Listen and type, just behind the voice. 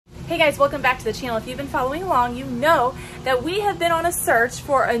Hey guys, welcome back to the channel. If you've been following along, you know that we have been on a search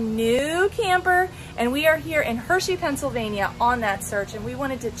for a new camper, and we are here in Hershey, Pennsylvania on that search, and we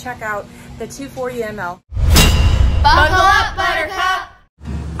wanted to check out the 240ML. Buckle up, Buttercup!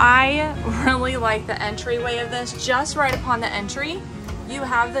 I really like the entryway of this. Just right upon the entry, you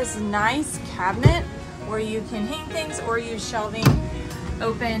have this nice cabinet where you can hang things or use shelving,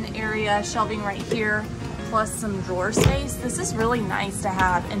 open area, shelving right here, plus some drawer space. This is really nice to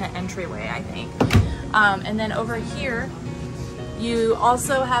have in an entryway, I think. And then over here, you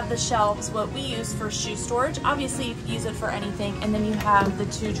also have the shelves, what we use for shoe storage. Obviously, you could use it for anything. And then you have the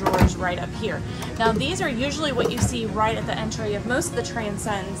two drawers right up here. Now, these are usually what you see right at the entry of most of the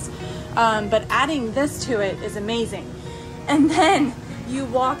Transcends, but adding this to it is amazing. And then you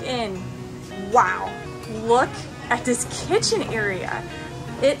walk in, wow, look at this kitchen area.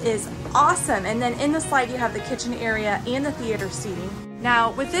 It is awesome. And then in the slide, you have the kitchen area and the theater seating.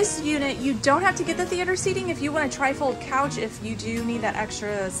 Now with this unit, you don't have to get the theater seating. If you want a tri-fold couch, if you do need that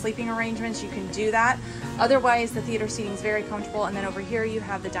extra sleeping arrangements, you can do that. Otherwise, the theater seating is very comfortable. And then over here, you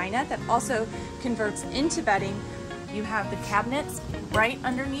have the dinette that also converts into bedding. You have the cabinets right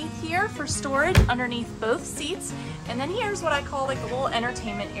underneath here for storage underneath both seats. And then here's what I call like a little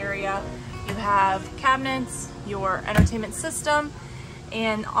entertainment area. You have cabinets, your entertainment system,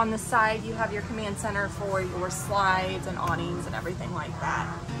 and on the side, you have your command center for your slides and awnings and everything like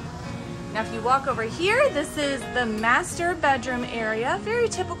that. Now, if you walk over here, this is the master bedroom area. Very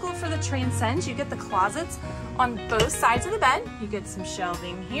typical for the Transcend. You get the closets on both sides of the bed. You get some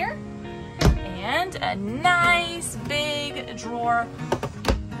shelving here and a nice big drawer,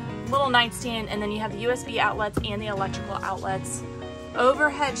 little nightstand, and then you have the USB outlets and the electrical outlets,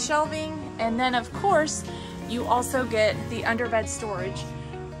 overhead shelving, and then of course, you also get the underbed storage,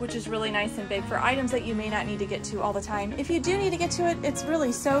 which is really nice and big for items that you may not need to get to all the time. If you do need to get to it, it's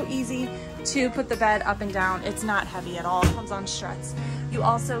really so easy to put the bed up and down. It's not heavy at all. It comes on struts. You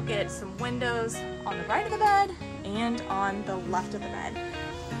also get some windows on the right of the bed and on the left of the bed.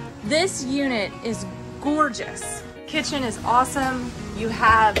 This unit is gorgeous. Kitchen is awesome. You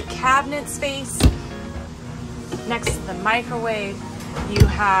have cabinet space next to the microwave. You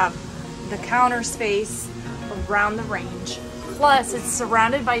have the counter space around the range. Plus, it's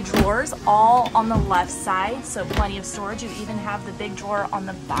surrounded by drawers all on the left side, so plenty of storage. You even have the big drawer on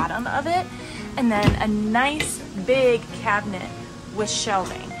the bottom of it, and then a nice big cabinet with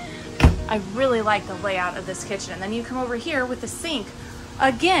shelving. I really like the layout of this kitchen. And then you come over here with the sink.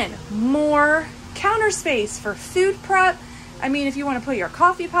 Again, more counter space for food prep. I mean, if you want to put your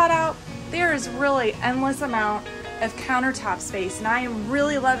coffee pot out, there is really endless amount of countertop space, and I am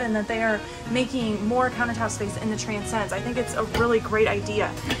really loving that they are making more countertop space in the Transcends. I think it's a really great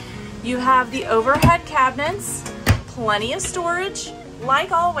idea. You have the overhead cabinets, plenty of storage,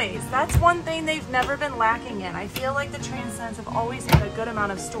 like always. That's one thing they've never been lacking in. I feel like the Transcends have always had a good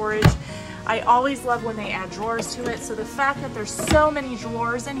amount of storage. I always love when they add drawers to it, so the fact that there's so many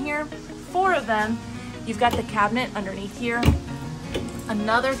drawers in here, 4 of them, you've got the cabinet underneath here,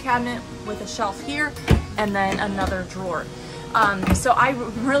 another cabinet with a shelf here, and then another drawer. So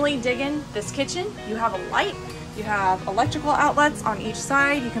I'm really digging this kitchen. You have a light, you have electrical outlets on each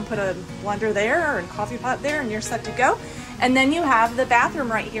side. You can put a blender there or a coffee pot there and you're set to go. And then you have the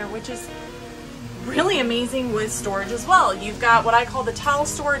bathroom right here, which is really amazing with storage as well. You've got what I call the towel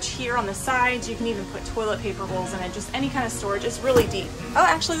storage here on the sides. You can even put toilet paper rolls in it, just any kind of storage. It's really deep. Oh,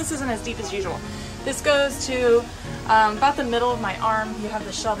 actually this isn't as deep as usual. This goes to about the middle of my arm. You have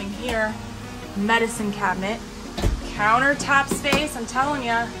the shelving here, medicine cabinet, countertop space, I'm telling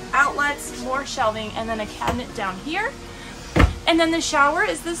you, outlets, more shelving, and then a cabinet down here. And then the shower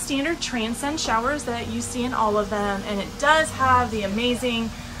is the standard Transcend showers that you see in all of them, and it does have the amazing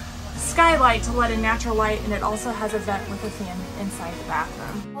skylight to let in natural light, and it also has a vent with a fan inside the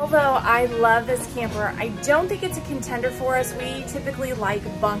bathroom. Although I love this camper, I don't think it's a contender for us. We typically like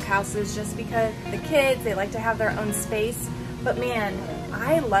bunkhouses just because the kids, they like to have their own space. But man,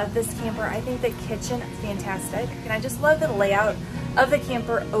 I love this camper. I think the kitchen is fantastic, and I just love the layout of the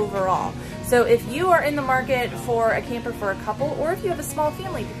camper overall. So if you are in the market for a camper for a couple, or if you have a small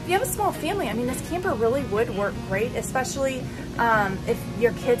family, I mean, this camper really would work great, especially if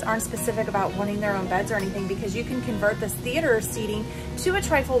your kids aren't specific about wanting their own beds or anything, because you can convert this theater seating to a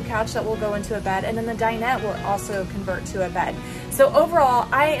tri-fold couch that will go into a bed, and then the dinette will also convert to a bed. So overall,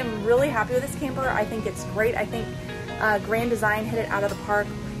 I am really happy with this camper. I think it's great. I think Grand Design hit it out of the park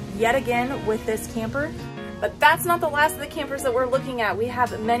yet again with this camper. But that's not the last of the campers that we're looking at. We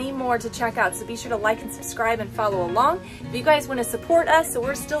have many more to check out, so be sure to like and subscribe and follow along. If you guys want to support us so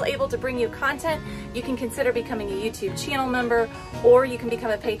we're still able to bring you content, you can consider becoming a YouTube channel member, or you can become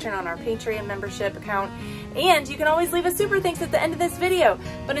a patron on our Patreon membership account. And you can always leave a super thanks at the end of this video.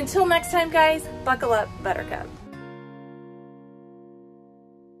 But until next time, guys, buckle up, Buttercup.